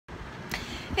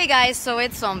Hey guys, so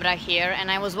it's Sombra here, and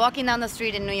I was walking down the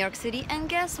street in New York City, and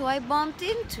guess who I bumped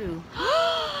into?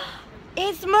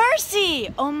 It's Mercy!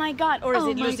 Oh my god, or is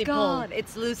it Lucy Pole?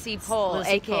 It's Lucy Pole, Lucy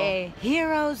aka Pole.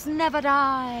 Heroes Never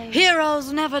Die.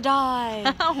 Heroes never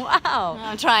die. Wow.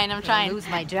 I'm trying. I lose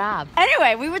my job.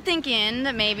 Anyway, we were thinking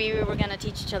that maybe we were gonna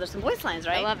teach each other some voice lines,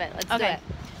 right? I love it. Let's do it.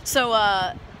 So,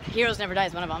 Heroes Never Die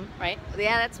is one of them, right?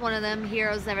 Yeah, that's one of them.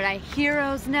 Heroes Never Die.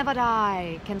 Heroes Never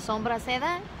Die. Can Sombra say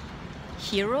that?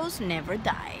 Heroes never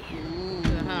die.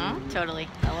 Totally.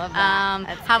 I love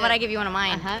that. How about I give you one of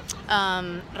mine?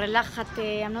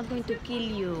 Relájate, I'm not going to kill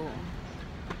you.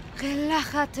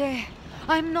 Relájate,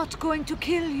 I'm not going to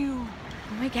kill you.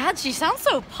 Oh my god, she sounds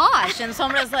so posh. And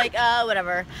Sombra's like,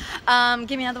 whatever.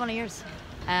 Give me another one of yours.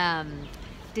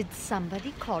 Did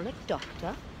somebody call a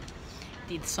doctor?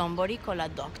 Did somebody call a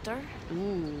doctor?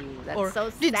 Ooh, that's Or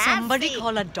so did somebody sassy.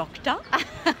 call a doctor?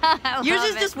 I Yours love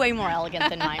is it. just way more elegant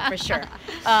than mine, for sure.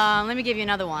 Let me give you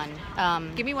another one.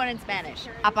 Give me one in Spanish.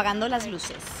 Apagando las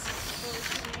luces.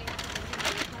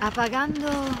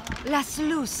 Apagando las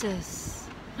luces.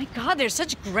 My god, there's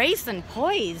such grace and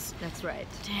poise. That's right.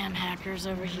 Damn hackers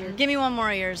over here. Give me one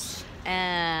more of yours.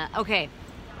 Okay.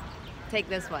 Take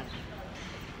this one.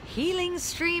 Healing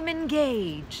stream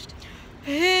engaged.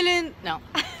 Healing. No.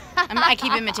 I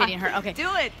keep imitating her. Okay. Do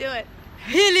it, do it.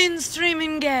 Healing stream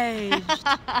engaged.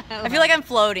 I feel like I'm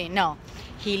floating. No.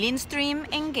 Healing stream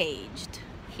engaged.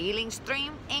 Healing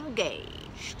stream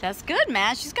engaged. That's good,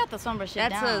 man. She's got the Sombra shit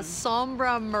That's down. a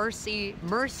Sombra Mercy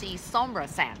Sombra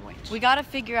sandwich. We got to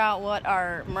figure out what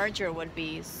our merger would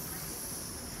be.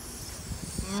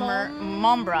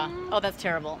 Mombra. Oh, that's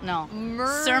terrible. No.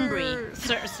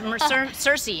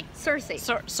 Cersei.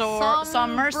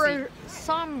 Some mercy.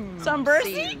 Some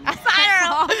mercy?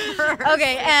 I don't know.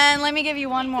 Okay, and let me give you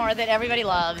one more that everybody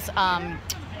loves.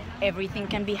 Everything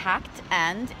can be hacked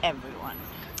and everyone.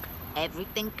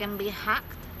 Everything can be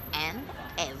hacked and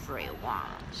everyone.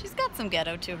 She's got some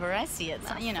ghetto to her. I see it.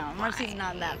 So, you know, Mercy's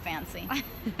not that fancy.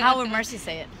 How would Mercy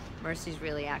say it? Mercy's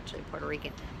really actually Puerto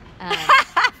Rican.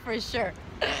 For sure.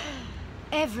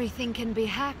 Everything can be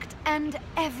hacked and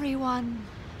everyone.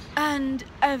 And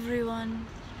everyone.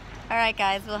 All right,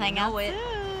 guys, we'll hang out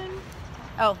soon.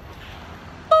 Oh.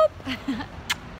 Boop.